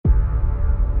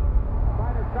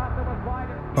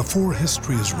Before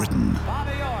history is written,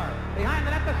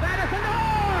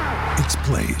 it's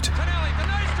played.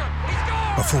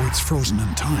 Before it's frozen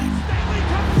in time,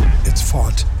 it's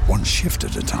fought one shift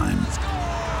at a time.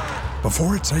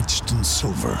 Before it's etched in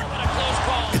silver,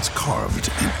 it's carved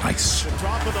in ice.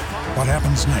 What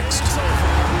happens next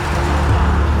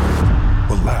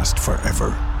will last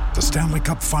forever. The Stanley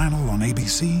Cup Final on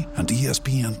ABC and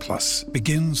ESPN Plus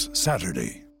begins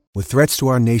Saturday. With threats to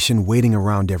our nation waiting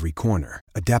around every corner,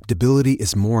 adaptability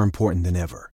is more important than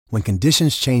ever. When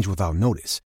conditions change without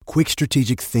notice, quick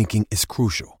strategic thinking is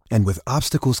crucial. And with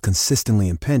obstacles consistently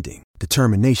impending,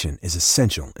 determination is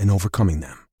essential in overcoming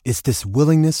them. It's this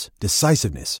willingness,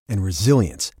 decisiveness, and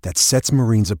resilience that sets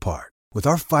Marines apart. With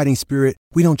our fighting spirit,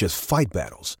 we don't just fight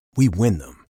battles, we win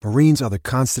them. Marines are the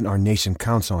constant our nation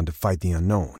counts on to fight the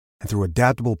unknown. And through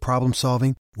adaptable problem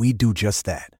solving, we do just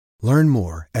that. Learn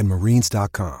more at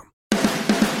marines.com.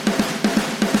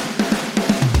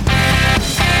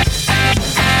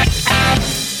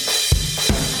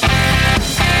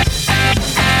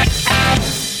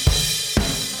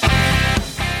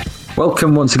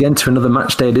 Welcome once again to another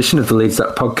matchday edition of the Leeds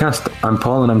That podcast. I'm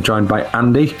Paul and I'm joined by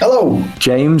Andy. Hello.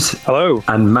 James. Hello.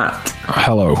 And Matt.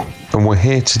 Hello. And we're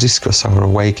here to discuss our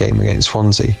away game against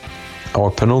Swansea,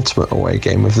 our penultimate away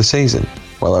game of the season.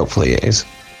 Well, hopefully it is.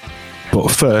 But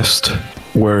first,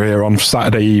 we're here on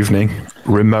Saturday evening,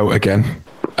 remote again,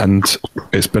 and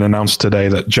it's been announced today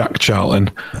that Jack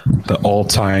Charlton, the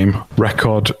all-time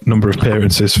record number of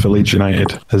appearances for Leeds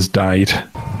United, has died,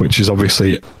 which is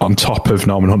obviously on top of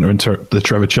Norman Hunter and the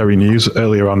Trevor Cherry news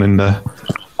earlier on in the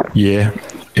year,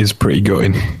 is pretty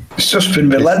gutting. It's just been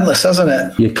relentless, hasn't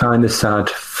it? You're kind of sad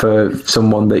for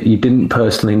someone that you didn't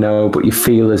personally know, but you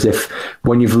feel as if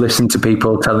when you've listened to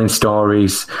people telling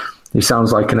stories, he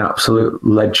sounds like an absolute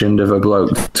legend of a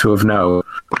bloke to have known.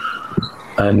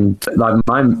 And like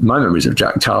my memories of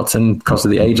Jack Charlton, because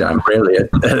of the age I'm really,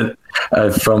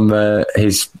 from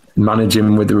his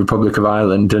managing with the Republic of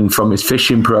Ireland and from his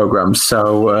fishing programmes.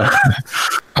 So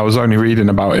I was only reading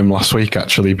about him last week,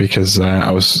 actually, because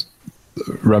I was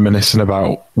reminiscing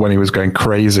about when he was going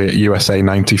crazy at USA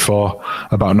 94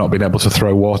 about not being able to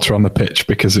throw water on the pitch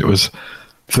because it was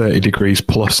 30 degrees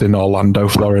plus in Orlando,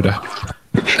 Florida.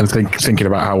 And thinking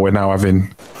about how we're now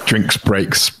having drinks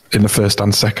breaks in the first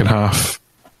and second half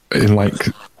in like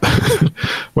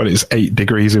when it's 8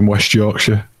 degrees in West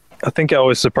Yorkshire. I think it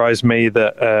always surprised me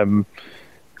that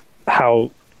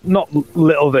how not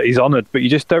little that he's honoured, but you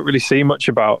just don't really see much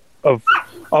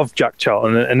of Jack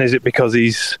Charlton. And is it because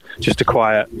he's just a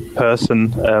quiet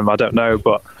person? I don't know,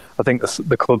 but I think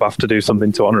the club have to do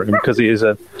something to honour him because he is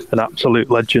an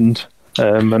absolute legend.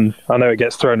 And I know it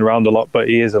gets thrown around a lot, but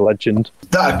he is a legend.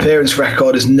 That appearance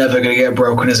record is never going to get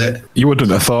broken, is it? You wouldn't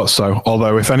have thought so.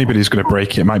 Although if anybody's going to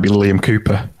break it, it might be Liam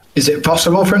Cooper. Is it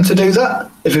possible for him to do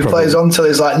that if he plays on till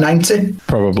he's like 90?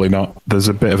 Probably not. There's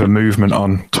a bit of a movement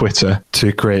on Twitter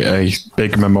to create a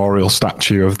big memorial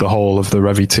statue of the whole of the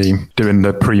Revy team doing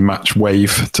the pre-match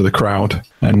wave to the crowd.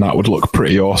 And that would look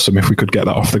pretty awesome if we could get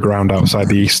that off the ground outside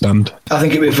the East End. I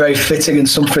think it'd be very fitting and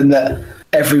something that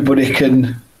everybody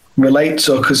can relate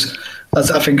to, because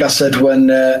as I think I said when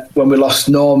we lost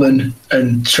Norman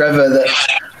and Trevor,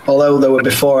 that although they were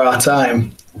before our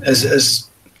time, as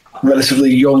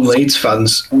relatively young Leeds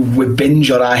fans, we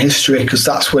binge on our history because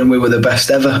that's when we were the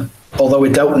best ever. Although we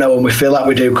don't know and we feel like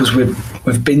we do because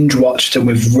we've binge watched and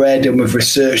we've read and we've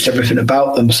researched everything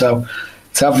about them. So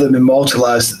to have them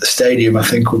immortalised at the stadium, I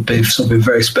think would be something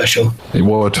very special. It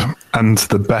would. And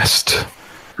the best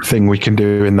thing we can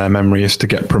do in their memory is to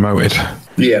get promoted.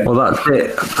 Yeah. Well, that's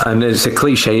it. And it's a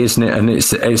cliche, isn't it? And it's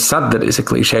sad that it's a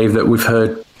cliche that we've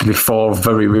heard before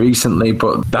very recently,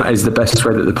 but that is the best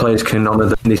way that the players can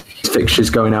honour these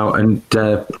fixtures, going out and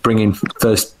bringing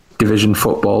first division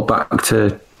football back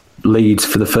to Leeds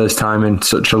for the first time in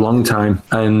such a long time.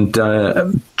 And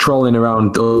trolling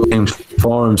around all games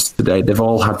forums today, they've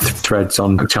all had threads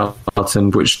on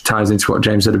Charlton, which ties into what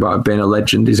James said about being a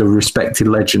legend. He's a respected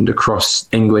legend across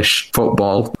English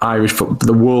football, Irish football,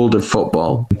 the world of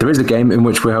football. There is a game in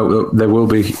which we hope that they will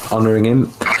be honouring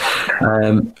him.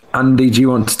 Andy, do you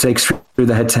want to take us through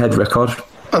the head-to-head record?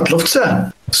 I'd love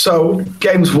to. So,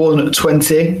 games won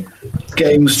 20,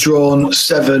 games drawn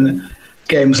 7,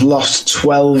 games lost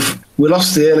 12. We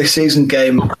lost the early season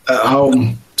game at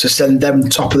home to send them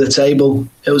top of the table.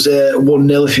 It was a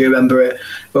 1-0, if you remember it,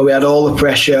 where we had all the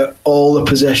pressure, all the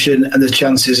possession and the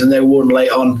chances, and they won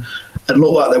late on and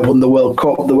looked like they won the World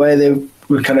Cup. The way they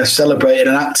were kind of celebrating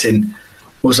and acting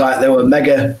was like they were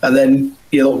mega, and then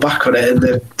you look back on it and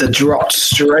they dropped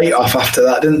straight off after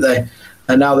that, didn't they?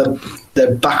 And now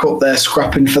they're back up there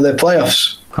scrapping for the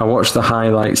playoffs. I watched the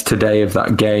highlights today of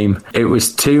that game. It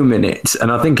was 2 minutes,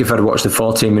 and I think if I'd watched the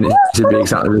 14 minutes, it'd be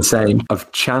exactly the same,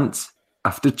 of chance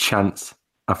after chance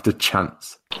after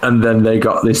chance. And then they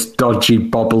got this dodgy,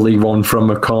 bobbly one from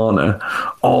a corner,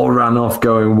 all ran off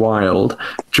going wild,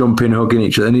 jumping, hugging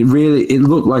each other. And it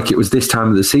looked like it was this time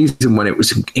of the season when it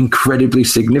was incredibly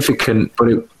significant, but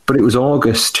it was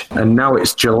August, and now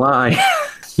it's July.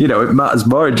 You know, it matters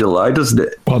more in July, doesn't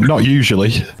it? Well, not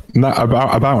usually.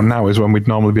 About now is when we'd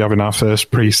normally be having our first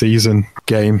pre-season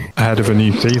game ahead of a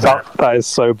new season. That is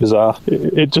so bizarre.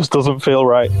 It just doesn't feel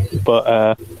right.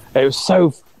 But it was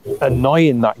so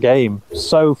annoying, that game.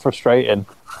 So frustrating.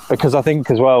 Because I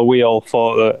think as well, we all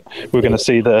thought that we were going to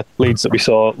see the Leeds that we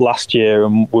saw last year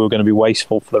and we were going to be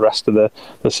wasteful for the rest of the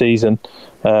season.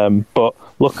 But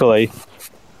luckily,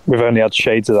 we've only had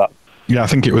shades of that. Yeah, I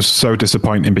think it was so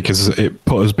disappointing because it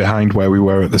put us behind where we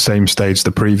were at the same stage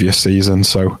the previous season.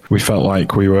 So we felt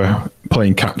like we were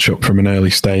playing catch up from an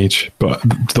early stage. But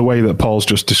the way that Paul's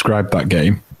just described that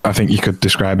game, I think you could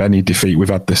describe any defeat we've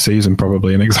had this season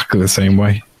probably in exactly the same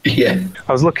way. Yeah.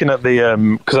 I was looking at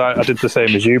the, because I did the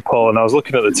same as you, Paul, and I was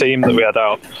looking at the team that we had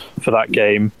out for that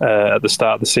game at the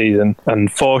start of the season. And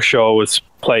Forshaw was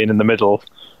playing in the middle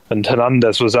and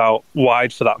Hernandez was out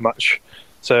wide for that match.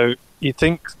 So you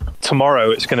think tomorrow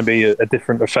it's going to be a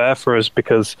different affair for us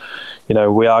because, you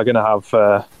know, we are going to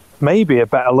have maybe a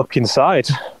better looking side,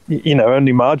 you know,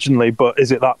 only marginally, but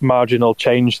is it that marginal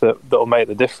change that'll make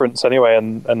the difference anyway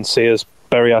and see us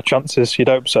bury our chances? You'd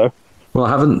hope so. Well, I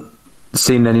haven't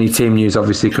seen any team news,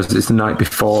 obviously, because it's the night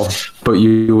before, but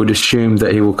you would assume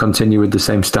that he will continue with the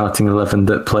same starting 11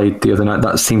 that played the other night.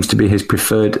 That seems to be his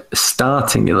preferred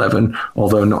starting 11,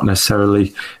 although not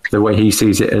necessarily the way he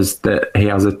sees it, as that he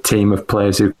has a team of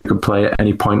players who could play at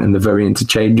any point and they're very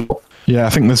interchangeable. Yeah, I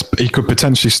think he could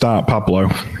potentially start Pablo.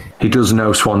 He does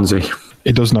know Swansea.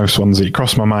 It does know Swansea. It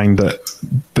crossed my mind that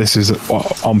this is,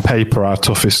 on paper, our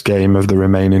toughest game of the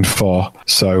remaining 4.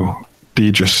 So do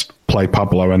you just play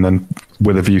Pablo and then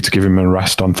with a view to give him a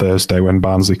rest on Thursday when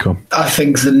Barnsley come? I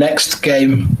think the next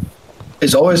game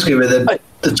is always going to be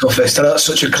the toughest. I know that's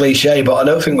such a cliche, but I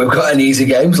don't think we've got any easy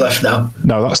games left now.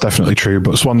 No, that's definitely true.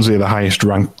 But Swansea are the highest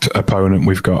ranked opponent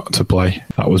we've got to play.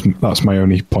 That's my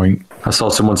only point. I saw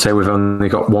someone say we've only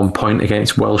got 1 point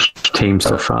against Welsh teams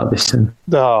so far this season.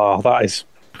 Oh,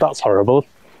 that's horrible.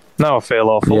 Now I feel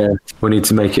awful. Yeah, we need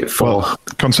to make it 4. Well,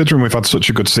 considering we've had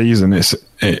such a good season,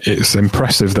 it's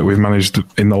impressive that we've managed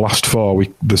in the last 4.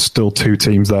 There's still 2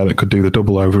 teams there that could do the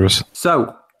double over us.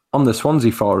 So, on the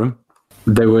Swansea forum,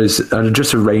 there was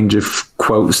just a range of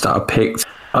quotes that I picked.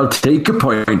 I'll take a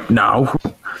point now.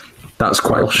 That's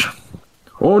Welsh.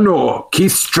 Oh no,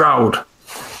 Keith Stroud.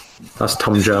 That's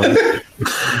Tom Jones.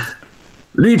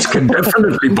 Leeds can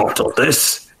definitely bottle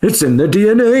this. It's in the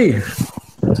DNA.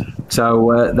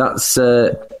 So that's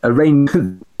a range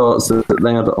of thoughts that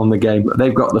they had on the game. But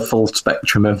they've got the full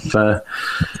spectrum of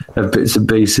bits and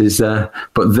pieces there.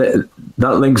 But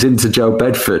that links into Jo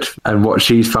Bedford and what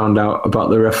she's found out about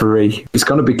the referee. It's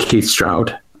going to be Keith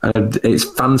Stroud. And it's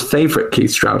fans' favourite, Keith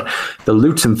Stroud. The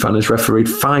Luton fan has refereed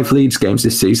 5 Leeds games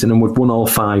this season and we've won all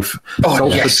 5.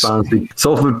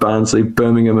 Salford, Barnsley,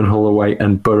 Birmingham and Hull away,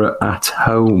 and Borough at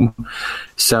home.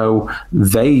 So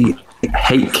they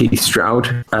hate Keith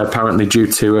Stroud, apparently due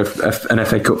to an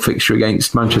FA Cup fixture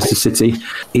against Manchester City.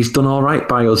 He's done all right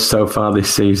by us so far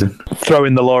this season. Throw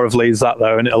in the law of Leeds that,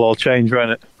 though, and it'll all change,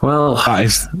 won't it? Well, that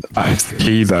is the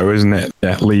key, though, isn't it?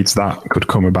 Yeah, Leeds, that could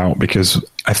come about, because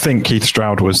I think Keith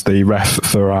Stroud was the ref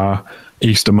for our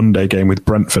Easter Monday game with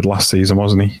Brentford last season,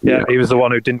 wasn't he? Yeah, he was the one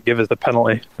who didn't give us the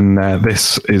penalty. And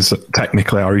this is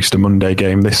technically our Easter Monday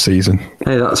game this season.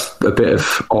 Hey, that's a bit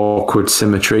of awkward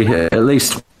symmetry. At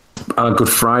least our Good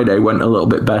Friday went a little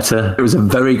bit better. It was a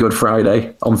very good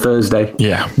Friday on Thursday.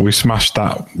 Yeah, we smashed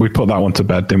that. We put that one to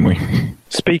bed, didn't we?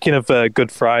 Speaking of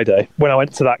Good Friday, when I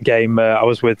went to that game, I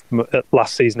was with,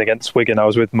 last season against Wigan, I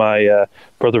was with my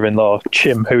brother-in-law,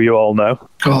 Chim, who you all know.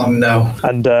 Oh, no.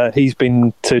 And he's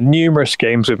been to numerous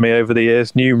games with me over the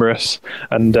years,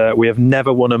 and we have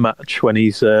never won a match when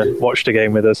he's watched a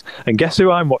game with us. And guess who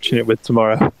I'm watching it with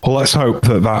tomorrow? Well, let's hope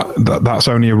that's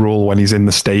only a rule when he's in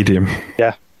the stadium.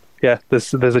 Yeah,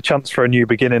 there's a chance for a new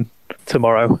beginning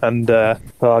tomorrow, and I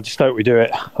just hope we do it.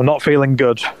 I'm not feeling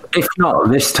good. If not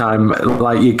this time,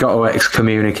 you got to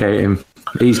excommunicate him.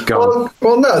 He's gone.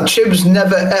 Well, no, Chib's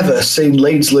never ever seen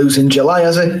Leeds lose in July,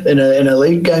 has he? In a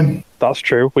league game. That's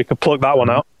true. We could plug that one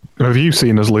out. Have you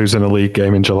seen us lose in a league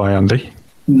game in July, Andy?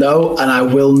 No, and I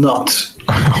will not.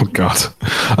 Oh God,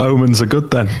 omens are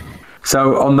good then.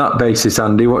 So on that basis,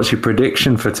 Andy, what's your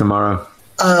prediction for tomorrow?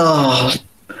 Oh.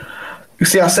 You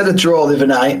see, I said a draw the other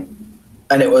night,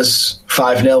 and it was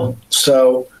 5-0.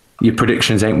 So your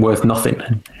predictions ain't worth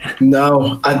nothing.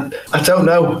 No, I don't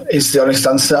know is the honest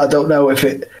answer. I don't know if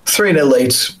it 3-0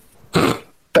 leads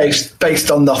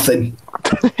based on nothing.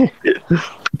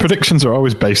 Predictions are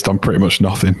always based on pretty much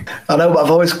nothing. I know, but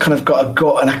I've always kind of got a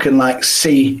gut and I can like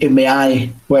see in my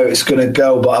eye where it's going to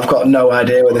go, but I've got no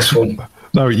idea where this one.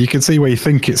 No, you can see where you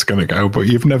think it's going to go, but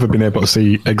you've never been able to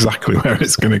see exactly where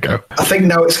it's going to go. I think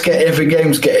now every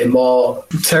game's getting more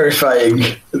terrifying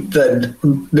than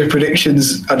the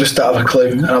predictions. I just don't have a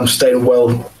clue, and I'm staying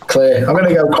well clear. I'm going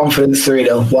to go confident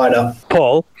 3-0. Why not?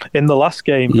 Paul, in the last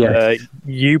game, Yes.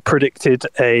 You predicted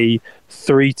a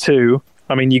 3-2.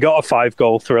 I mean, you got a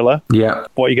 5-goal thriller. Yeah.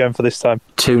 What are you going for this time?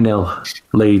 2-0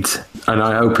 Leeds. And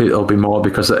I hope it'll be more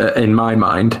because in my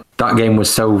mind, that game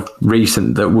was so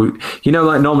recent that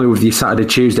like normally with your Saturday,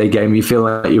 Tuesday game, you feel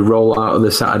like you roll out of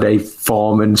the Saturday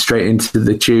form and straight into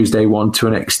the Tuesday one to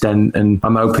an extent. And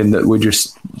I'm hoping that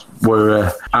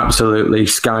we're absolutely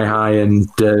sky high and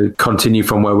continue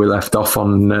from where we left off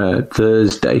on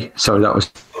Thursday. So that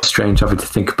was strange having to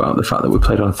think about the fact that we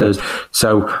played on Thursday.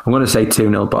 So I'm going to say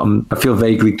 2-0, but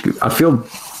I feel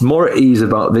more at ease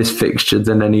about this fixture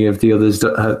than any of the others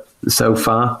that have so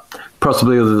far.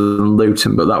 Possibly other than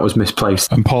Luton, but that was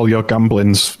misplaced. And Paul, your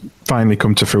gambling's finally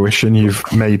come to fruition. You've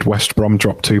made West Brom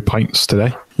drop 2 points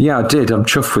today. Yeah, I did. I'm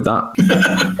chuffed with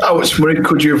that. How much money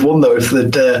could you have won though if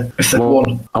they'd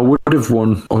won? I would have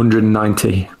won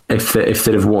 190 if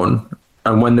they'd have won.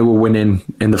 And when they were winning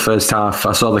in the first half,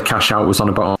 I saw the cash out was on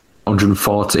about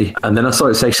 140, and then I saw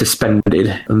it say suspended,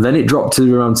 and then it dropped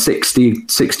to around 60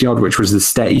 odd, which was the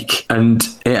stake, and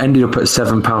it ended up at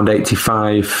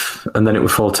 £7.85, and then it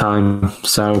was full time.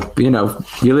 So you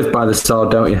live by the sword,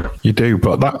 don't you? You do,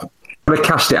 but that If I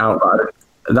cashed it out,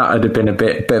 that would have been a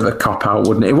bit of a cop out,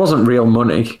 wouldn't it? It wasn't real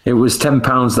money. It was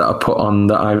 £10 that I put on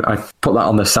that. I put that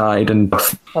on the side, and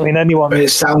I mean, anyone. It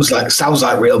sounds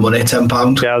like real money,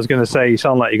 £10. Yeah, I was going to say, you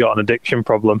sound like you got an addiction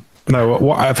problem.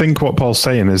 No, I think what Paul's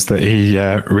saying is that he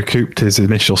recouped his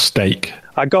initial stake.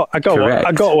 I got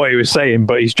what he was saying,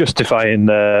 but he's justifying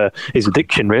his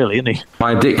addiction, really, isn't he?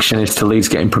 my addiction is to Leeds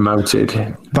getting promoted.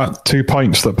 That 2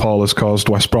 points that Paul has caused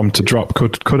West Brom to drop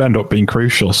could end up being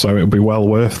crucial, so it'll be well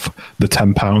worth the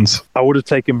 £10. I would have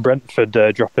taken Brentford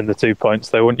dropping the 2 points,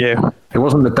 though, wouldn't you? It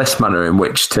wasn't the best manner in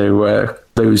which to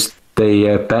lose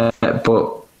the bet,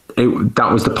 but that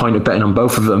was the point of betting on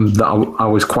both of them, that I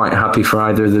was quite happy for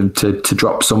either of them to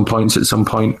drop some points at some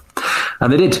point.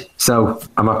 And they did, so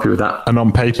I'm happy with that. And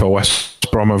on paper,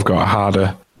 West Brom have got a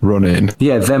harder run in.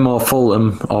 Yeah, them or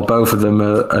Fulham, or both of them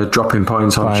are dropping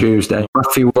points on Tuesday.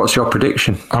 Matthew, what's your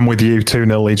prediction? I'm with you,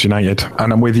 2-0 Leeds United.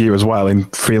 And I'm with you as well in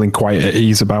feeling quite at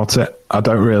ease about it. I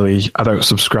don't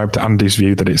subscribe to Andy's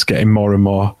view that it's getting more and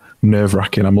more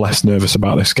nerve-wracking. I'm less nervous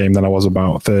about this game than I was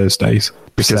about Thursdays,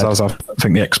 because as I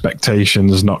think the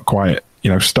expectations not quite,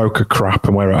 Stoke are crap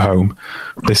and we're at home.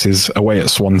 This is away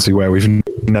at Swansea, where we've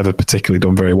never particularly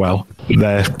done very well.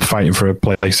 They're fighting for a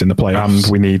place in the playoffs,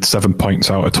 and we need 7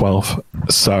 points out of 12.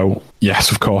 So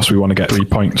yes, of course we want to get 3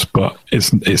 points, but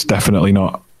it's definitely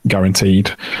not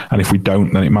guaranteed, and if we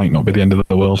don't, then it might not be the end of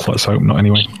the world. Let's hope not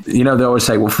anyway. They always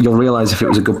say, well, you'll realise if it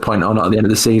was a good point or not at the end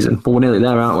of the season, but we're nearly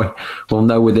there, aren't we? We'll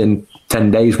know within 10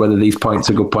 days whether these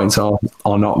points are good points or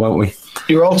not, won't we?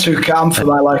 You're all too calm for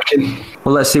my liking.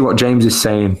 Well, let's see what James is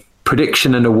saying.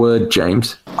 Prediction and a word,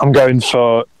 James. I'm going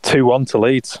for 2-1 to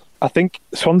Leeds. I think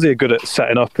Swansea are good at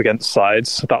setting up against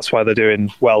sides. That's why they're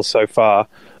doing well so far,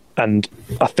 and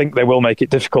I think they will make it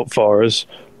difficult for us.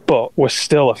 But we're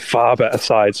still a far better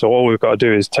side, so all we've got to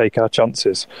do is take our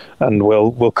chances, and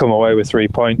we'll come away with 3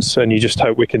 points. And you just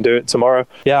hope we can do it tomorrow.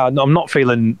 Yeah, I'm not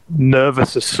feeling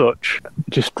nervous as such.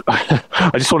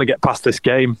 I just want to get past this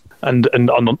game and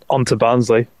on to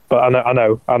Barnsley. But I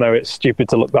know it's stupid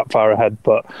to look that far ahead.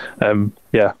 But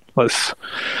yeah, let's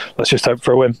just hope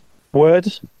for a win.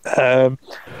 Word. I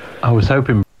was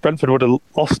hoping Brentford would have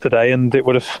lost today, and it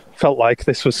would have felt like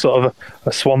this was sort of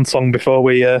a swan song before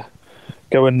we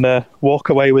go and walk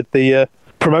away with the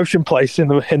promotion place in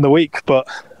the week, but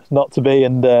not to be.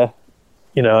 And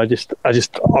I just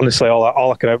honestly,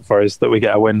 all I can hope for is that we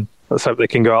get a win. Let's hope they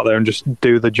can go out there and just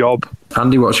do the job.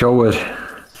 Andy, what's your word?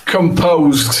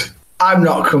 Composed. I'm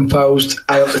not composed.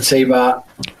 I hope the team are,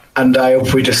 and I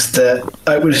hope we just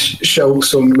show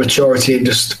some maturity and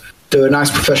just do a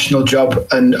nice professional job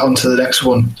and on to the next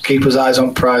one. Keep his eyes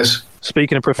on prize.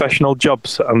 Speaking of professional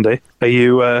jobs, Andy, are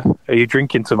you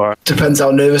drinking tomorrow? Depends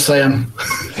how nervous I am.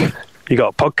 You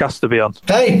got a podcast to be on.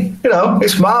 Hey,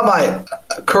 it's Marmite.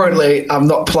 Currently, I'm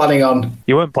not planning on.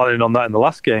 You weren't planning on that in the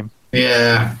last game.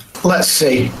 Yeah. Let's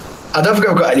see. I don't think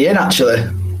I've got any in, actually.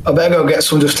 I better go get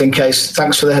some just in case.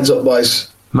 Thanks for the heads up,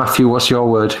 boys. Matthew, what's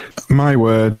your word? My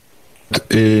word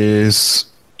is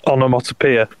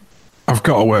Onomatopoeia. I've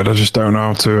got a word. I just don't know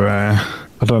how to. I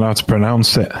don't know how to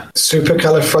pronounce it.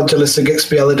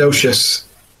 Supercalifragilisticexpialidocious.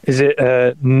 Is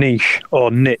it niche or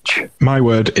niche? My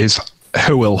word is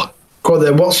hooel. Go on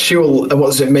then. What's Huel and what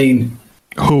does it mean?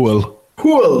 Hooel.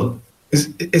 Huel.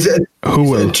 Is it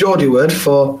Hooel. a Geordie word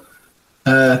for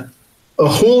a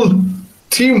whole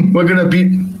team? We're going to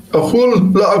beat a whole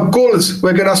lot of goals.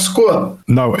 We're going to score.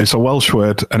 No, it's a Welsh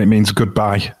word and it means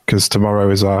goodbye because tomorrow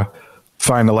is our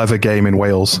final ever game in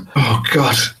Wales. Oh,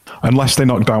 God. Unless they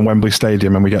knock down Wembley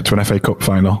Stadium and we get to an FA Cup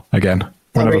final again.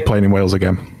 We're never playing in Wales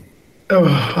again. Oh,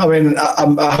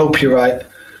 I hope you're right.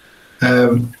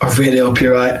 I really hope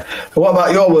you're right. What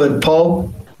about your word,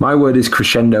 Paul? My word is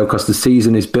crescendo because the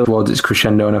season is built towards its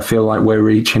crescendo and I feel like we're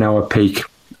reaching our peak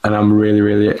and I'm really,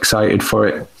 really excited for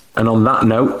it. And on that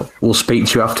note, we'll speak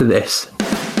to you after this.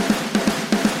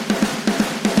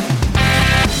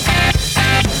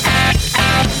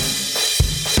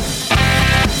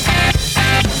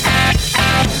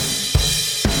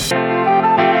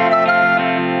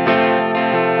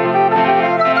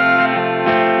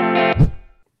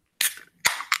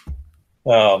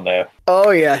 Oh, no.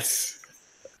 Oh, yes.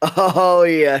 Oh,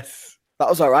 yes. That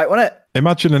was all right, wasn't it?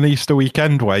 Imagine an Easter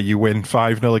weekend where you win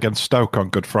 5-0 against Stoke on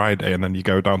Good Friday and then you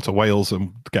go down to Wales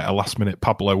and get a last-minute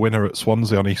Pablo winner at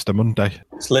Swansea on Easter Monday.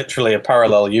 It's literally a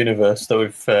parallel universe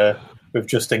that we've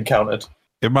just encountered.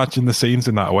 Imagine the scenes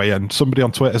in that way. And somebody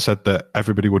on Twitter said that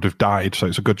everybody would have died, so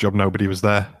it's a good job nobody was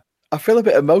there. I feel a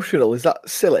bit emotional. Is that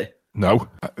silly? No.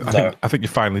 I think you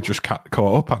finally just caught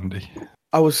up, Andy.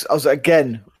 I was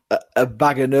again a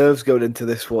bag of nerves going into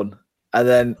this one. And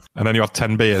then you had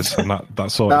 10 beers and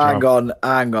that sorted you out.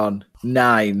 Hang on.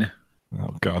 9.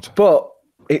 Oh, God. But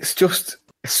it's just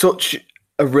such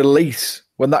a release.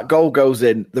 When that goal goes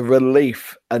in, the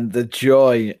relief and the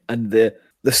joy and the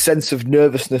sense of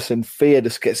nervousness and fear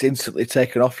just gets instantly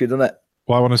taken off you, doesn't it?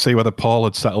 Well, I want to see whether Paul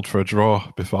had settled for a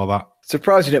draw before that.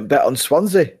 Surprised you didn't bet on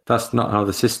Swansea. That's not how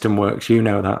the system works, you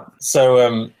know that.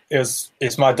 So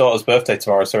it's my daughter's birthday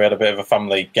tomorrow, so we had a bit of a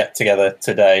family get-together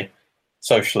today.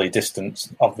 Socially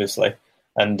distanced, obviously,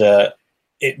 and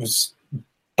it was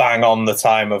bang on the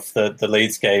time of the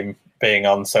Leeds game being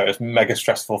on, so it was mega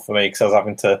stressful for me because I was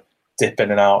having to dip in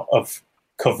and out of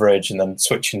coverage and then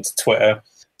switching to Twitter.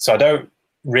 So I don't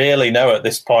really know at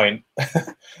this point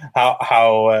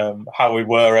how we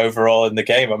were overall in the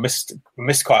game. I missed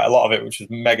quite a lot of it, which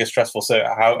was mega stressful. So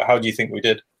how do you think we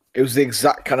did? It was the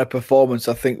exact kind of performance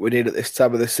I think we did at this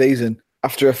time of the season.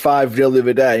 After a 5-0 the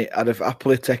other day, I'd have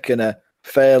happily taken a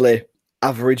fairly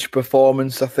average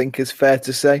performance, I think is fair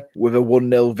to say, with a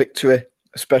 1-0 victory,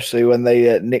 especially when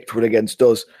they nicked one against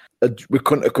us. We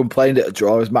couldn't have complained at a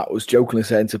draw, as Matt was jokingly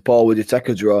saying to Paul, would you take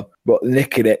a draw? But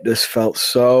nicking it just felt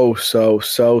so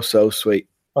sweet.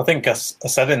 I think I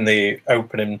said in the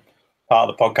opening part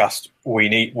of the podcast,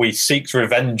 we seeked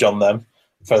revenge on them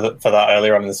for that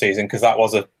earlier on in the season, because that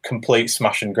was a complete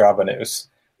smash and grab, and it was,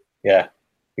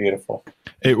 beautiful.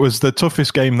 It was the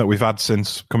toughest game that we've had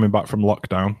since coming back from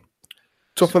lockdown.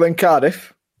 Tougher than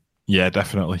Cardiff? Yeah,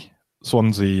 definitely.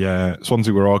 Swansea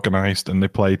were organised and they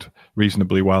played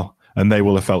reasonably well, and they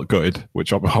will have felt gutted,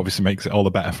 which obviously makes it all the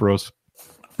better for us.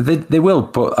 They will,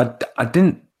 but I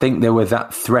didn't think they were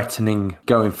that threatening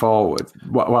going forward.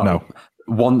 Well, no.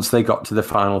 Once they got to the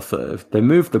final third, they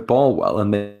moved the ball well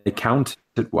and they countered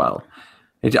well.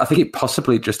 I think it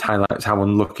possibly just highlights how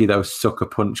unlucky those sucker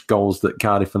punch goals that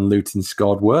Cardiff and Luton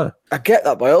scored were. I get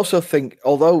that, but I also think,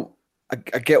 although I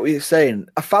get what you're saying,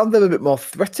 I found them a bit more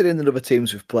threatening than other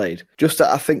teams we've played. Just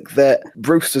that I think that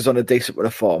Brewster's on a decent run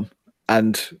of form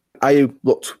and Ayew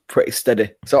looked pretty steady.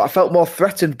 So I felt more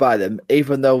threatened by them,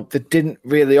 even though they didn't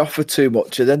really offer too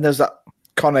much. And then there's that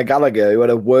Conor Gallagher who had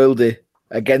a worldie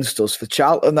against us for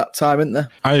Charlton that time, isn't there?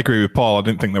 I agree with Paul. I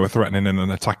didn't think they were threatening in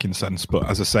an attacking sense, but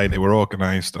as I say, they were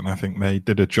organised and I think they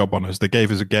did a job on us. They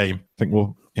gave us a game. I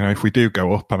think if we do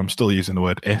go up, and I'm still using the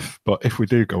word but if we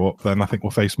do go up, then I think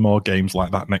we'll face more games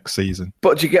like that next season.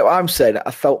 But do you get what I'm saying?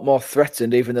 I felt more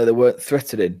threatened even though they weren't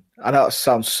threatening. I know that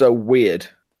sounds so weird.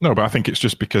 No, but I think it's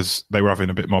just because they were having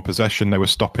a bit more possession. They were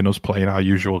stopping us playing our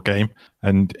usual game.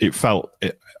 And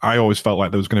I always felt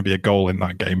like there was going to be a goal in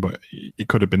that game, but it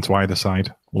could have been to either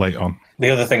side late on.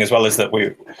 The other thing as well is that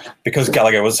because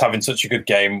Gallagher was having such a good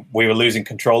game, we were losing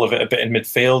control of it a bit in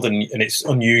midfield. And it's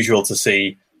unusual to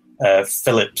see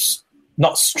Phillips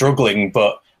not struggling,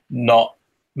 but not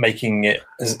making it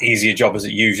as easy a job as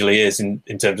it usually is in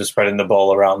terms of spreading the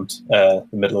ball around the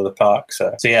middle of the park.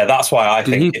 So yeah, that's why I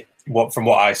think from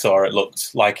what I saw, it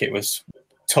looked like it was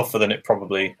tougher than it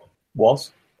probably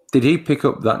was. Did he pick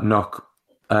up that knock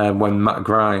when Matt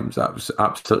Grimes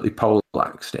absolutely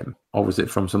poleaxed him, or was it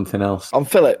from something else? On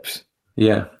Phillips?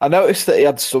 Yeah. I noticed that he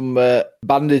had some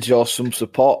bandage or some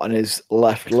support on his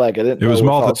left leg. I didn't know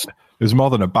it was more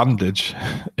than a bandage.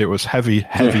 It was heavy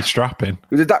strapping.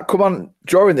 Did that come on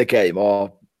during the game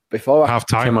or before? Half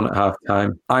time. Came on at half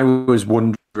time. I was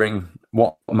wondering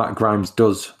what Matt Grimes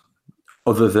does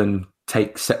other than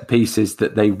take set pieces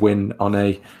that they win on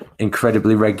a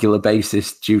incredibly regular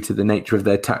basis due to the nature of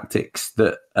their tactics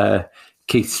that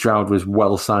Keith Stroud was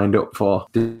well signed up for,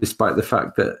 despite the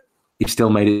fact that he still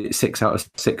made it 6 out of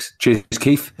 6. Cheers,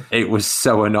 Keith. It was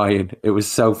so annoying. It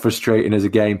was so frustrating as a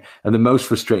game. And the most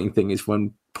frustrating thing is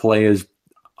when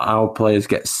our players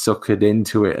get suckered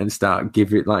into it and start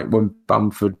giving it, like when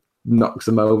Bamford knocks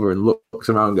them over and looks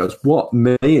around and goes, "What,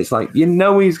 me?" It's like,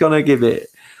 he's going to give it.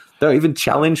 Don't even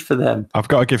challenge for them. I've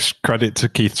got to give credit to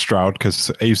Keith Stroud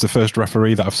because he's the first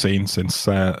referee that I've seen since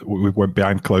we went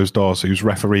behind closed doors who's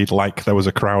refereed like there was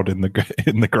a crowd in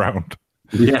the ground.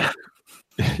 Yeah.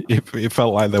 It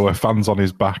felt like there were fans on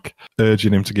his back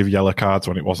urging him to give yellow cards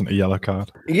when it wasn't a yellow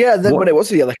card. Yeah, then when it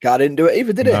was a yellow card, I didn't do it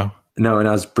either, did it? No, and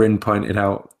as Bryn pointed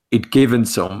out, he'd given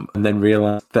some and then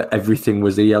realised that everything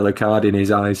was a yellow card in his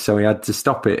eyes, so he had to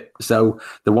stop it. So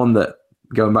the one that,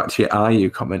 going back to your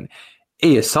Ayew comment,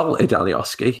 he assaulted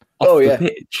Alioski off the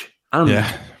pitch. And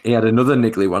he had another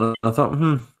niggly one. And I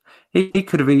thought, he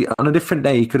could have been, on a different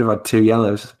day, he could have had 2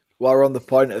 yellows. While we're on the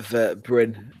point of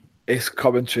Bryn, his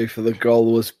commentary for the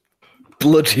goal was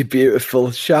bloody beautiful.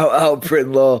 Shout out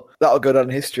Bryn Law. That'll go down in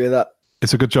history, that.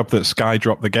 It's a good job that Sky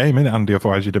dropped the game, innit, Andy?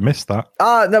 Otherwise you'd have missed that.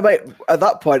 No, mate. At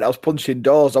that point, I was punching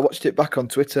doors. I watched it back on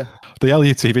Twitter. The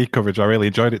LUTV coverage, I really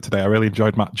enjoyed it today. I really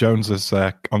enjoyed Matt Jones as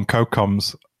on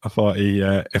co-coms. I thought he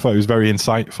was very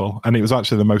insightful, and it was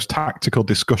actually the most tactical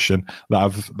discussion that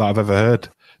I've ever heard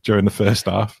during the first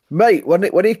half. Mate,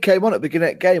 when he came on at the beginning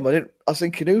of the game, I was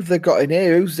thinking, who've they got in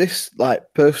here? Who's this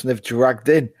person they've dragged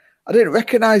in? I didn't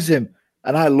recognise him,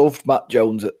 and I loved Matt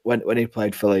Jones when he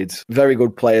played for Leeds. Very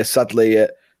good player.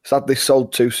 Sadly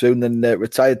sold too soon and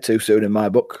retired too soon in my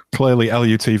book. Clearly,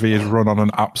 LUTV is run on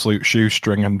an absolute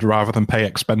shoestring, and rather than pay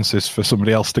expenses for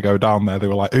somebody else to go down there, they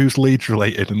were like, "Who's Leeds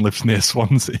related and lives near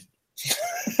Swansea?"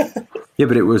 Yeah,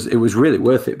 but it was really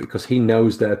worth it because he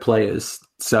knows their players.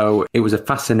 So it was a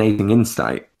fascinating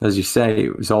insight. As you say,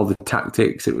 it was all the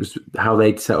tactics. It was how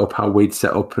they'd set up, how we'd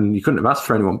set up, and you couldn't have asked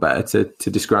for anyone better to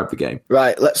describe the game.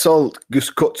 Right, let's all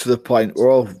just cut to the point.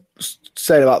 We're all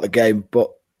saying about the game,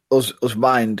 but us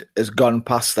mind has gone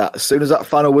past that. As soon as that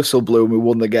final whistle blew and we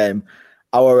won the game,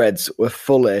 our heads were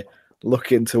fully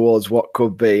looking towards what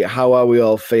could be. How are we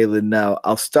all feeling now?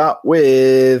 I'll start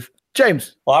with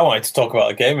James. Well, I wanted to talk about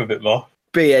the game a bit more.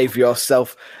 Behave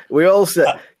yourself. We all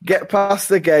said, get past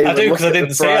the game. I do, because I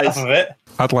didn't see half of it.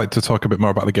 I'd like to talk a bit more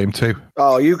about the game too.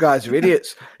 Oh, you guys are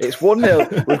idiots. It's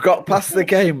 1-0. We've got past the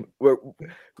game.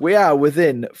 We are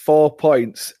within 4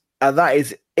 points, and that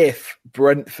is if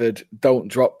Brentford don't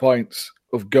drop points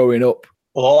of going up.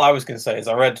 Well, all I was going to say is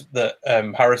I read that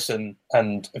Harrison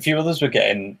and a few others were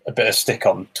getting a bit of stick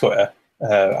on Twitter.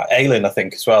 Aylin, I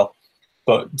think, as well.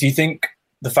 But do you think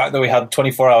the fact that we had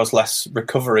 24 hours less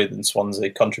recovery than Swansea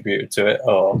contributed to it?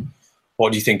 Or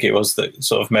what do you think it was that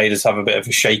sort of made us have a bit of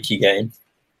a shaky game?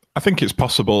 I think it's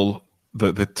possible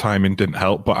that the timing didn't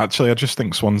help, but actually I just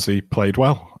think Swansea played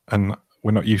well, and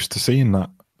we're not used to seeing that.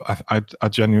 I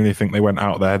genuinely think they went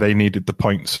out there, they needed the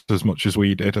points as much as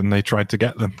we did, and they tried to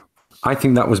get them. I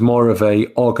think that was more of a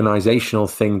organisational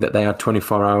thing, that they had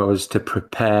 24 hours to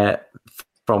prepare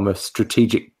from a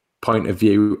strategic point of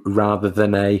view rather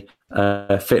than a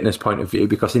fitness point of view,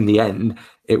 because in the end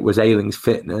it was Ayling's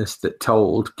fitness that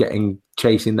told,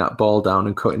 chasing that ball down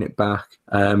and cutting it back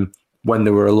when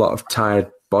there were a lot of tired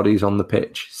bodies on the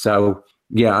pitch. So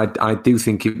yeah, I do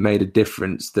think it made a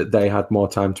difference that they had more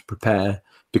time to prepare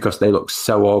because they looked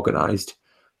so organised.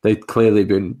 They'd clearly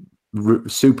been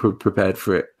super prepared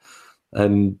for it.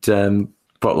 And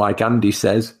but like Andy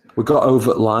says, we got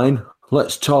over the line.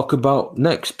 Let's talk about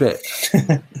next bit.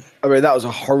 I mean, that was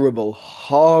a horrible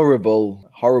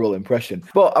impression.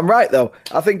 But I'm right, though.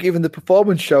 I think even the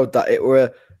performance showed that it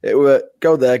were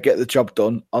go there, get the job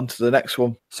done, on to the next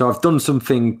one. So I've done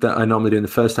something that I normally do in the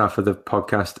first half of the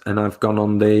podcast, and I've gone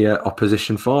on the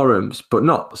opposition forums, but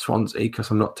not Swansea, because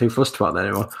I'm not too fussed about that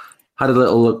anymore. Had a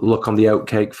little look on the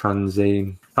Oatcake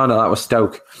fanzine. Oh no, that was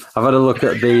Stoke. I've had a look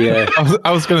at the...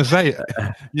 I was going to say,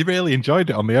 you really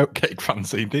enjoyed it on the Oatcake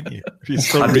fanzine, didn't you?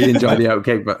 I did enjoy the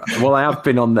Oatcake, but I have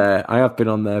been on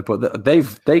there, but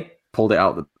they pulled it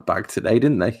out of the bag today,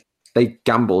 didn't they? They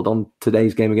gambled on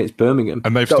today's game against Birmingham,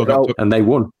 and and they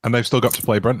won, and they've still got to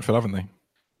play Brentford, haven't they?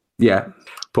 Yeah,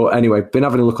 but anyway, been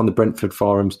having a look on the Brentford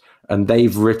forums. and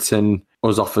they've written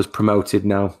us off as promoted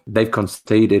now. They've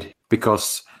conceded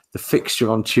because the fixture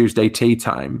on Tuesday tea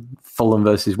time, Fulham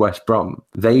versus West Brom,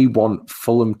 they want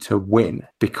Fulham to win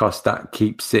because that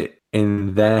keeps it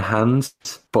in their hands,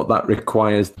 but that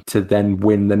requires to then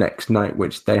win the next night,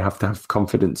 which they have to have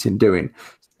confidence in doing.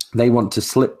 They want to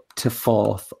slip to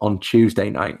 4th on Tuesday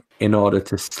night in order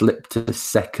to slip to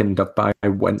 2nd by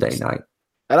Wednesday night.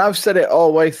 And I've said it all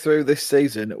the way through this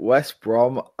season, West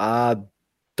Brom are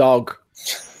dog.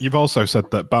 You've also said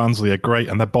that Barnsley are great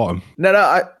and they're bottom. No,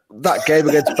 that game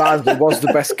against Barnsley was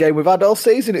the best game we've had all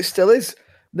season. It still is.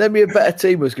 Name me a better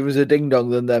team who's given us a ding-dong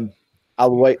than them.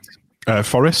 I'll wait.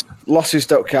 Forest? Losses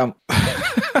don't count.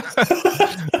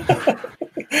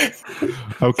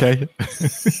 Okay.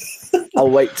 I'll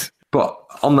wait. But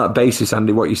on that basis,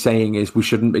 Andy, what you're saying is we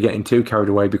shouldn't be getting too carried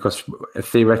away because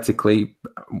theoretically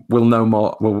we'll know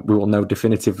more. We will know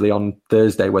definitively on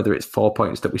Thursday whether it's 4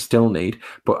 points that we still need.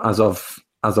 But as of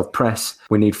press,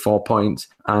 we need 4 points,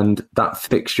 and that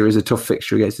fixture is a tough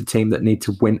fixture against a team that need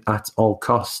to win at all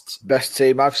costs. Best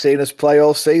team I've seen us play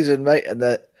all season, mate. And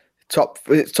the top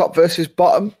versus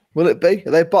bottom. Will it be?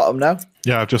 Are they bottom now?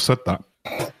 Yeah, I've just said that.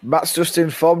 Matt's just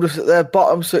informed us that they're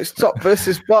bottom, so it's top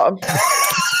versus bottom.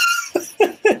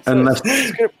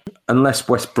 Unless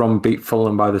West Brom beat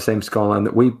Fulham by the same scoreline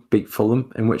that we beat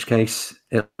Fulham, in which case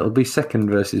it'll be 2nd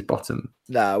versus bottom.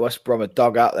 Nah, West Brom are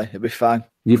dog, aren't they? It'll be fine.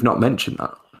 You've not mentioned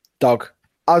that. Dog.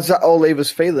 How's that all leave us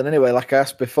feeling anyway? Like I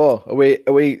asked before, are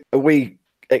we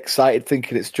excited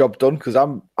thinking it's job done? Because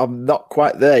I'm not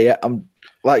quite there yet. I'm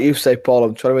like you say, Paul.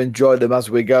 I'm trying to enjoy them as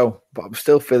we go, but I'm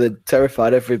still feeling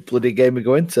terrified every bloody game we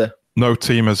go into. No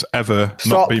team has ever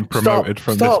not been promoted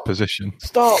from this position.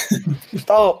 Stop.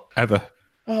 Ever.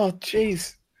 Oh,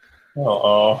 jeez.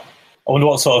 I wonder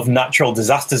what sort of natural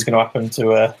disaster is going to happen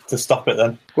to stop it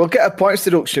then. We'll get a points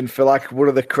deduction for like one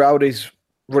of the crowdies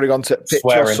running onto pitch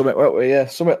Swearing. or something, won't we? Yeah,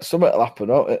 something will happen,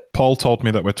 won't it? Paul told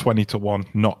me that we're 20-1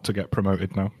 not to get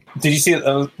promoted now. Did you see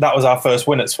that was our first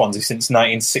win at Swansea since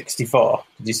 1964?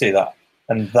 Did you see that?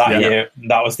 And that year,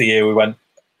 that was the year we went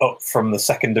up from the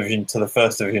 2nd division to the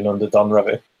 1st division under Don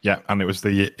Revie. Yeah, and it was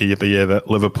the year that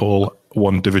Liverpool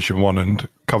won Division 1 and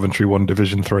Coventry won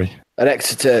Division 3. And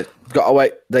Exeter got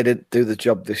away. They didn't do the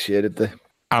job this year, did they?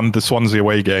 And the Swansea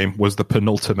away game was the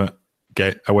penultimate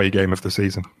away game of the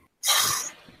season.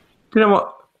 You know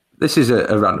what? This is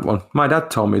a random one. My dad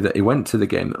told me that he went to the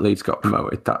game that Leeds got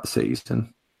promoted that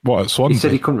season. What, at Swansea? He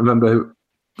said he couldn't remember who.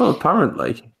 Well,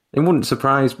 apparently. It wouldn't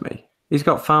surprise me. He's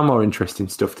got far more interesting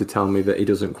stuff to tell me that he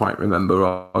doesn't quite remember,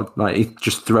 or like he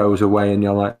just throws away, and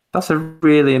you're like, "That's a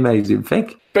really amazing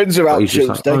thing." Bins are out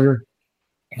Tuesday.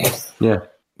 Yeah.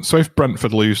 So if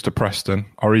Brentford lose to Preston,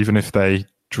 or even if they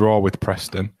draw with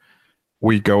Preston,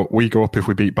 we go up if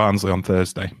we beat Barnsley on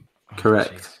Thursday.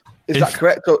 Correct. Is that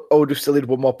correct, or do we still need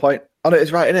one more point? Oh, no,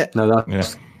 it's right, isn't it? No,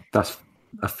 that's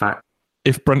a fact.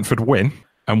 If Brentford win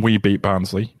and we beat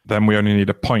Barnsley, then we only need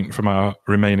a point from our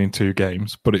remaining 2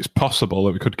 games. But it's possible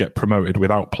that we could get promoted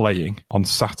without playing on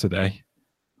Saturday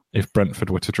if Brentford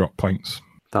were to drop points.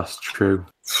 That's true.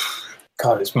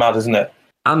 God, it's mad, isn't it?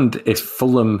 And if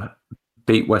Fulham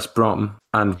beat West Brom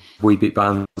and we beat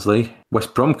Barnsley,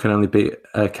 West Brom can only beat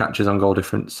catches on goal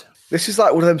difference. This is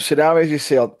like one of them scenarios you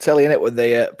see on telly, innit, when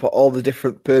they put all the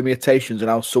different permutations and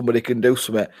how somebody can do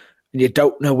something, and you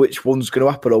don't know which one's going to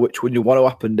happen or which one you want to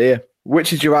happen, do you?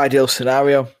 Which is your ideal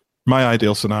scenario? My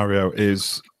ideal scenario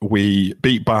is we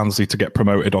beat Barnsley to get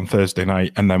promoted on Thursday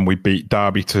night, and then we beat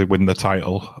Derby to win the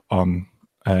title on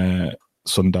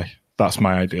Sunday. That's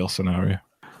my ideal scenario.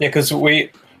 Yeah, because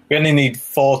we only need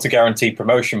 4 to guarantee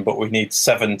promotion, but we need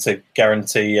 7 to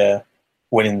guarantee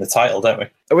winning the title, don't we?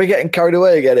 Are we getting carried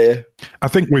away again here? I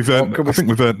think we've earned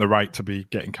the right to be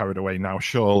getting carried away now,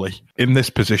 surely. In this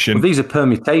position... Well, these are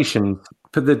permutations,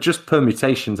 but they're just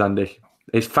permutations, Andy.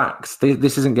 It's facts.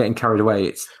 This isn't getting carried away.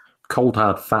 It's cold,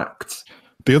 hard facts.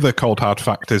 The other cold, hard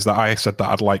fact is that I said that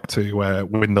I'd like to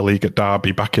win the league at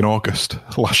Derby back in August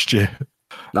last year.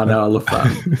 I know, I love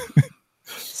that.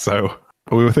 So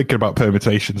we were thinking about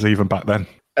permutations even back then.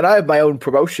 And I had my own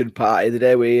promotion party the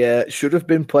day we should have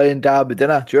been playing Derby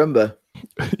dinner. Do you remember?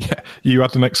 Yeah, you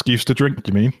had an excuse to drink,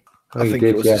 you mean? I think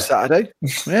it was a Saturday.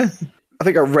 Yeah. I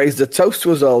think I raised a toast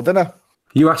to us all, didn't I?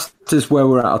 You asked us where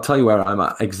we're at. I'll tell you where I'm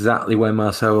at. Exactly where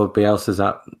Marcelo Bielsa's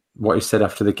at. What he said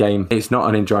after the game. It's not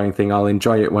an enjoying thing. I'll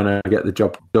enjoy it when I get the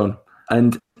job done.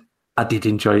 And I did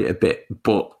enjoy it a bit,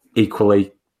 but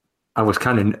equally, I was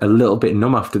kind of a little bit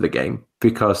numb after the game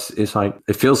because it's like,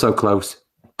 it feels so close,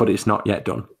 but it's not yet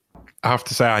done. I have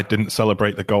to say I didn't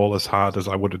celebrate the goal as hard as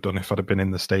I would have done if I'd have been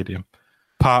in the stadium.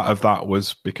 Part of that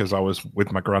was because I was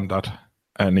with my granddad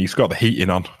and he's got the heating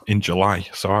on in July,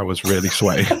 so I was really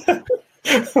sweating.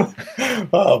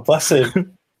 Oh, bless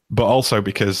him. But also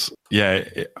because,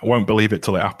 I won't believe it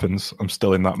till it happens. I'm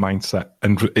still in that mindset.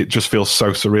 And it just feels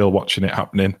so surreal watching it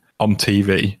happening on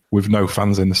TV with no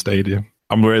fans in the stadium.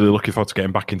 I'm really looking forward to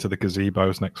getting back into the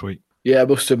gazebos next week. Yeah, I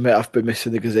must admit I've been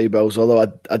missing the gazebos, although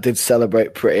I did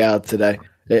celebrate pretty hard today.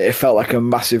 It felt like a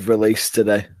massive release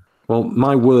today. Well,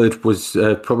 my word was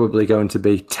probably going to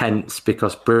be tense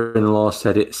because Bryn Law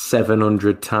said it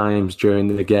 700 times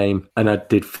during the game, and I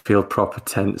did feel proper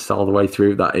tense all the way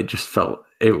through that. It just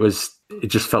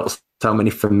felt so many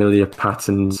familiar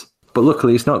patterns. But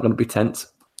luckily, it's not going to be tense.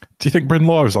 Do you think Bryn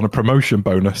Law is on a promotion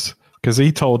bonus? Because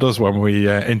he told us when we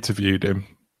interviewed him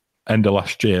end of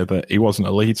last year that he wasn't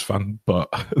a Leeds fan, but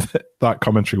that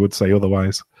commentary would say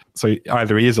otherwise. So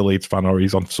either he is a Leeds fan or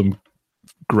he's on some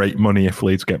great money if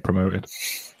Leeds get promoted.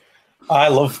 I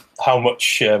love how much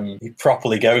he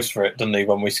properly goes for it, doesn't he,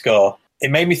 when we score? It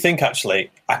made me think,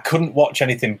 actually, I couldn't watch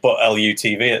anything but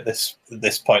LUTV at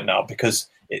this point now because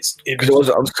it was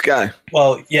on Sky.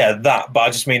 Well, yeah, that, but I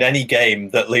just mean any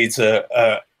game that Leeds are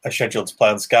scheduled to play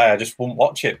on Sky, I just wouldn't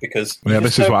watch it because... Yeah,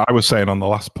 this is what I was saying on the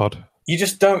last pod. You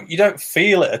just don't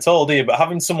feel it at all, do you? But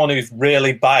having someone who's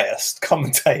really biased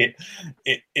commentate,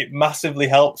 it massively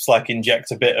helps, like,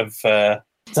 inject a bit of,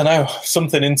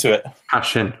 something into it.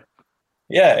 Passion.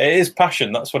 Yeah, it is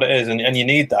passion. That's what it is, and you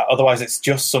need that. Otherwise, it's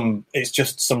just some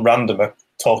randomer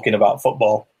talking about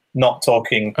football, not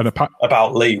talking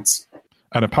about Leeds.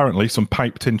 And apparently, some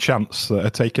piped-in chants that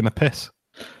are taking a piss.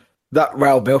 That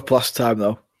riled me up last time,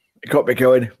 though. It got me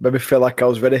going. Made me feel like I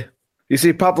was ready. You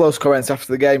see Pablo's comments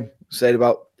after the game saying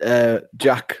about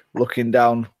Jack looking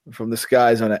down from the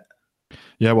skies on it.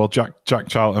 Yeah, well, Jack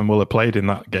Charlton will have played in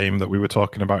that game that we were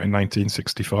talking about in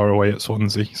 1964 away at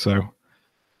Swansea, so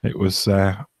it was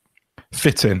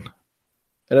fitting.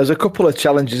 And there's a couple of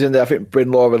challenges in there. I think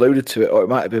Bryn Law alluded to it, or it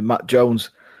might have been Matt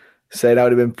Jones saying I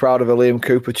would have been proud of a Liam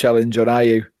Cooper challenge on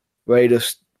Ayew, where he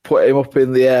just put him up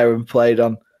in the air and played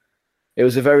on. It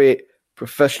was a very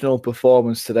professional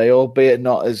performance today, albeit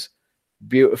not as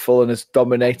beautiful and as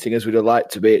dominating as we'd have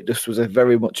liked to be. It just was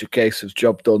very much a case of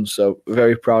job done, so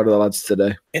very proud of the lads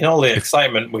today. In all the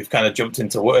excitement, we've kind of jumped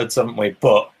into words, haven't we?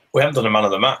 But we haven't done a man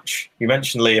of the match. You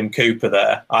mentioned Liam Cooper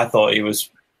there. I thought he was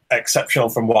exceptional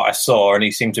from what I saw, and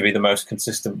he seemed to be the most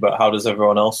consistent, but how does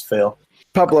everyone else feel?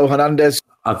 Pablo Hernandez.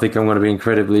 I think I'm going to be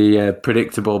incredibly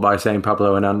predictable by saying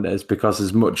Pablo Hernandez because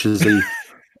as much as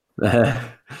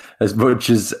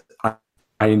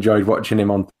I enjoyed watching him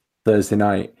on Thursday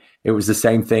night, it was the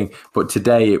same thing. But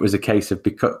today it was a case of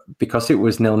because it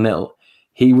was 0-0,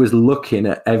 he was looking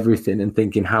at everything and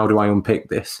thinking, how do I unpick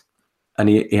this? And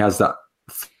he has that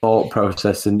thought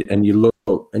process and you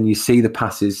look and you see the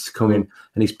passes coming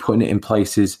and he's putting it in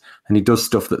places and he does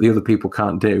stuff that the other people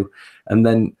can't do. And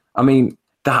then, I mean,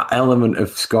 that element of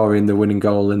scoring the winning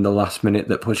goal in the last minute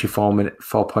that puts you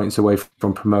 4 points away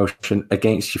from promotion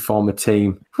against your former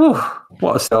team. Whew,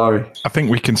 what a story. I think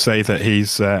we can say that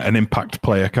he's an impact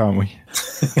player, can't we?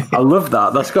 I love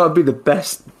that. That's got to be the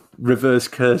best reverse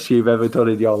curse you've ever done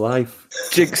in your life.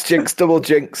 Jinx, double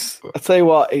jinx. I tell you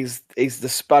what, he's the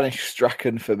Spanish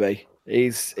Strachan for me.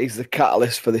 He's the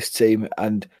catalyst for this team,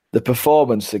 and the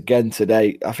performance again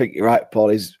today, I think you're right, Paul,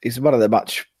 he's man of the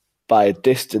match by a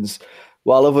distance.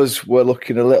 While others were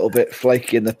looking a little bit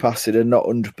flaky in the passing and not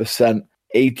 100%,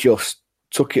 he just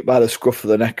took it by the scruff of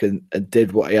the neck and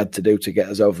did what he had to do to get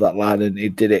us over that line, and he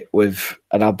did it with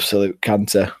an absolute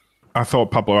canter. I thought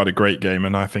Pablo had a great game,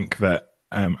 and I think that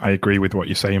I agree with what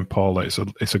you're saying, Paul. It's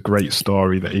a great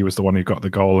story that he was the one who got the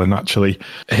goal, and actually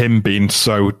him being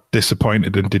so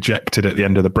disappointed and dejected at the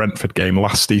end of the Brentford game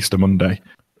last Easter Monday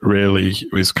really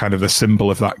was kind of the symbol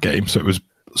of that game. So it was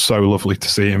so lovely to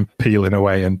see him peeling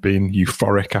away and being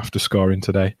euphoric after scoring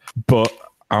today. But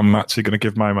I'm actually going to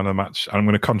give my man of the match. I'm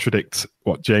going to contradict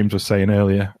what James was saying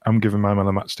earlier. I'm giving my man of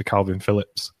the match to Kalvin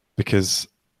Phillips because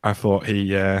I thought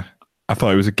it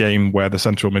was a game where the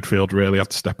central midfield really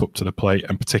had to step up to the plate,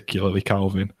 and particularly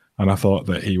Kalvin. And I thought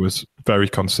that he was very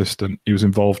consistent. He was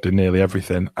involved in nearly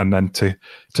everything. And then to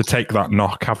take that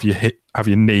knock, have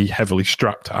your knee heavily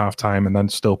strapped at half time and then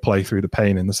still play through the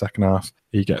pain in the second half,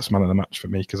 he gets man of the match for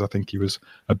me because I think he was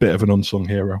a bit of an unsung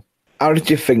hero. How did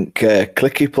you think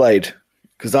Clicky played?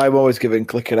 Because I'm always giving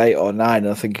Click an 8 or 9, and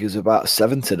I think he was about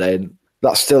 7 today. And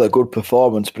that's still a good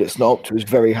performance, but it's not up to his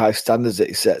very high standards that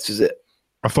he sets, is it?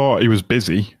 I thought he was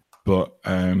busy, but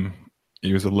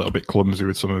he was a little bit clumsy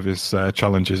with some of his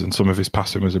challenges, and some of his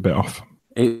passing was a bit off.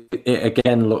 It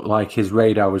again looked like his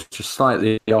radar was just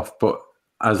slightly off, but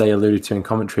as they alluded to in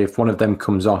commentary, if one of them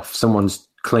comes off, someone's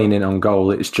cleaning on goal.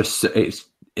 It's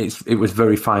it was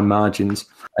very fine margins.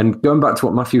 And going back to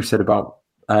what Matthew said about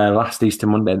last Easter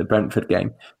Monday, the Brentford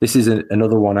game, this is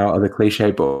another one out of the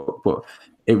cliche, but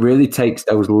it really takes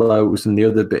those lows and the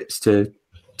other bits to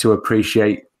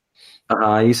appreciate the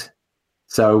highs.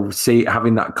 So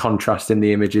having that contrast in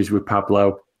the images with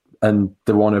Pablo and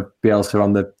the one of Bielsa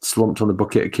on the slumped on the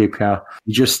bucket at QPR,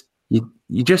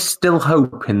 you're just still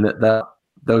hoping that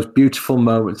those beautiful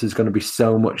moments, there's going to be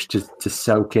so much to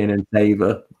soak in and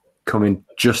savour coming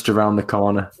just around the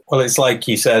corner. Well, it's like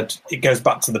you said, it goes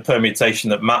back to the permutation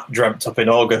that Matt dreamt up in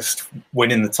August,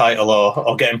 winning the title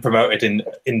or getting promoted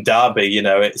in Derby. You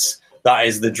know, that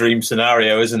is the dream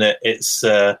scenario, isn't it?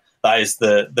 That is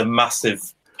the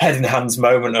massive head in hands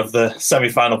moment of the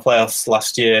semi-final playoffs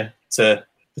last year to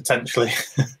potentially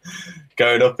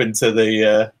going up into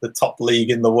the top league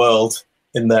in the world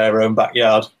in their own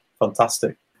backyard.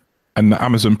 Fantastic. And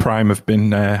Amazon Prime have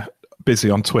been busy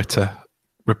on Twitter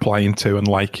replying to and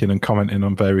liking and commenting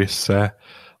on various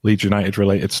Leeds United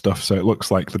related stuff. So it looks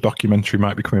like the documentary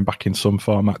might be coming back in some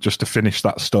format just to finish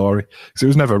that story. Because it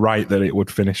was never right that it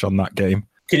would finish on that game.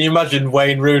 Can you imagine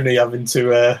Wayne Rooney having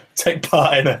to take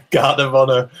part in a guard of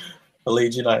honour for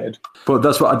Leeds United? But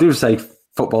that's what I do say,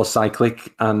 football's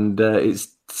cyclic, and it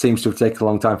seems to have taken a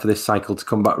long time for this cycle to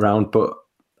come back round, but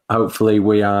hopefully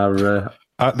we are...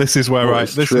 This is where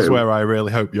I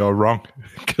really hope you're wrong,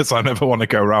 because I never want to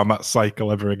go around that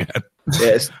cycle ever again. Yeah,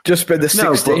 it's just been the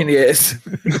 16 years.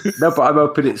 No, but I'm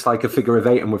hoping it's like a figure of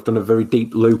 8 and we've done a very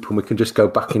deep loop and we can just go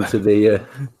back into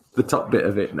the top bit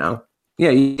of it now. Yeah,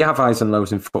 you have highs and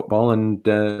lows in football, and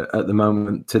at the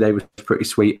moment today was pretty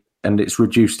sweet, and it's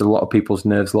reduced a lot of people's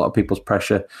nerves, a lot of people's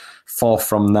pressure. 4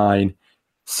 from 9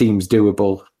 seems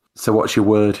doable. So what's your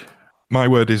word? My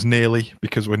word is nearly,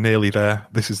 because we're nearly there.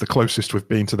 This is the closest we've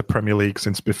been to the Premier League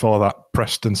since before that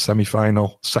Preston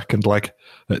semi-final second leg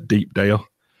at Deepdale,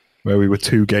 where we were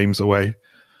 2 games away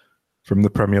from the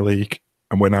Premier League,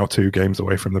 and we're now 2 games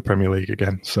away from the Premier League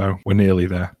again. So we're nearly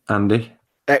there. Andy?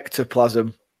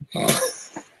 Ectoplasm.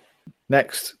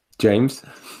 Next. James?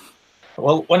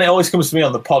 Well, when it always comes to me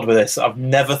on the pod with this, I've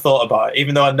never thought about it.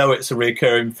 Even though I know it's a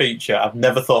recurring feature, I've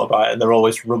never thought about it, and they're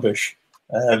always rubbish.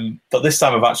 But this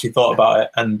time I've actually thought about it,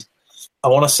 and I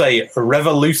want to say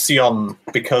revolution,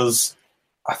 because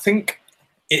I think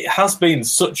it has been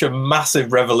such a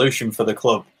massive revolution for the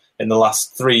club in the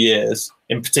last 3 years,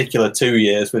 in particular 2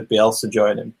 years with Bielsa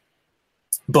joining.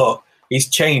 But he's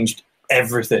changed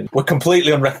everything. We're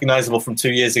completely unrecognisable from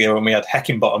 2 years ago when we had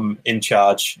Heckingbottom in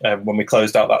charge when we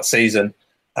closed out that season.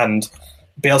 And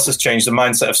Bielsa's changed the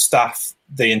mindset of staff,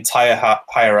 the entire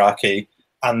hierarchy,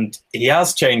 and he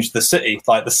has changed the city.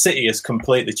 Like, the city has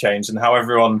completely changed, and how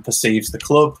everyone perceives the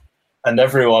club, and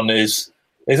everyone is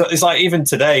it's like, even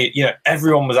today, you know,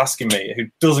 everyone was asking me who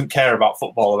doesn't care about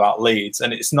football about Leeds,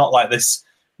 and it's not like this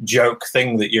joke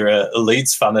thing that you're a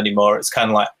Leeds fan anymore. It's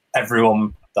kind of like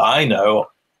everyone that I know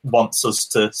wants us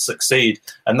to succeed,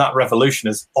 and that revolution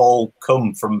has all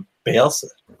come from Bielsa.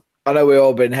 I know we've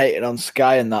all been hating on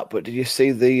Sky and that, but did you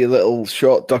see the little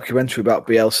short documentary about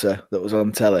Bielsa that was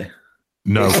on telly?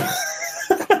 No.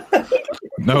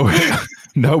 No,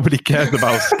 nobody cares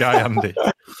about Sky, Andy.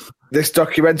 This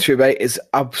documentary, mate, is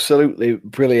absolutely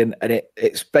brilliant, and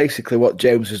it's basically what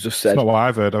James has just said. It's not what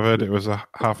I've heard. I've heard it was a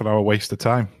half an hour waste of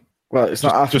time. Well, it's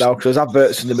not half an hour because there's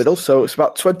adverts in the middle, so it's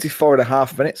about 24 and a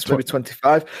half minutes, maybe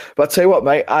 25. But I'll tell you what,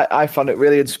 mate, I found it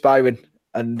really inspiring,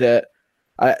 and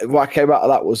what came out of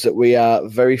that was that we are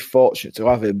very fortunate to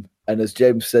have him, and as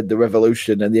James said, the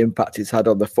revolution and the impact he's had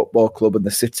on the football club and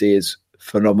the city is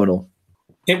phenomenal.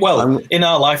 In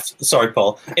our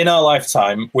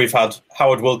lifetime, we've had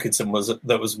Howard Wilkinson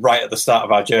that was right at the start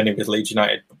of our journey with Leeds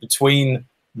United. But between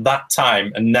that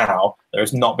time and now, there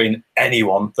has not been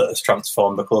anyone that has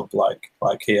transformed the club like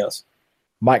he has.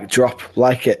 Mic drop,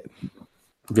 like it.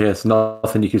 Yes,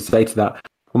 nothing you can say to that.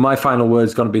 Well, my final word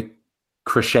is going to be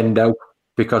crescendo,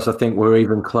 because I think we're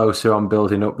even closer on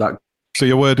building up that. So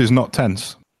your word is not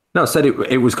tense? No, I said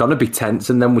it was going to be tense,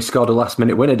 and then we scored a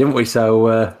last-minute winner, didn't we?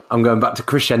 So I'm going back to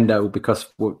crescendo,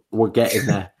 because we're getting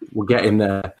there. We're getting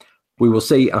there. We will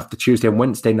see after Tuesday and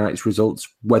Wednesday night's results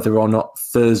whether or not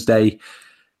Thursday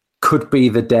could be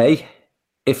the day.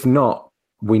 If not,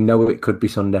 we know it could be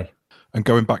Sunday. And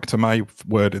going back to my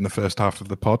word in the first half of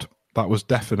the pod, that was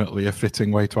definitely a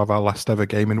fitting way to have our last ever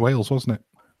game in Wales, wasn't it?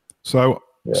 So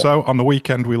on the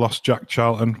weekend, we lost Jack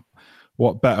Charlton.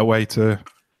 What better way to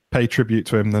pay tribute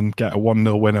to him than get a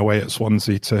 1-0 win away at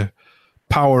Swansea to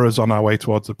power us on our way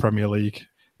towards the Premier League?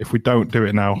 If we don't do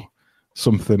it now,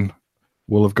 something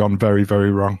will have gone very,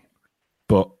 very wrong.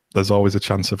 But there's always a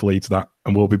chance of Leeds that.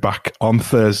 And we'll be back on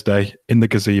Thursday in the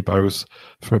gazebos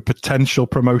for a potential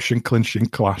promotion clinching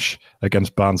clash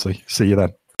against Barnsley. See you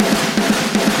then.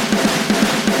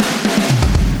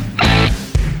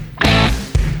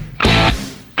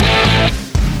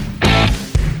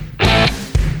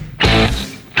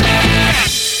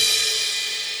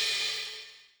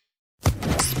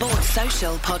 Sports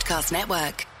Social Podcast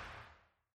Network.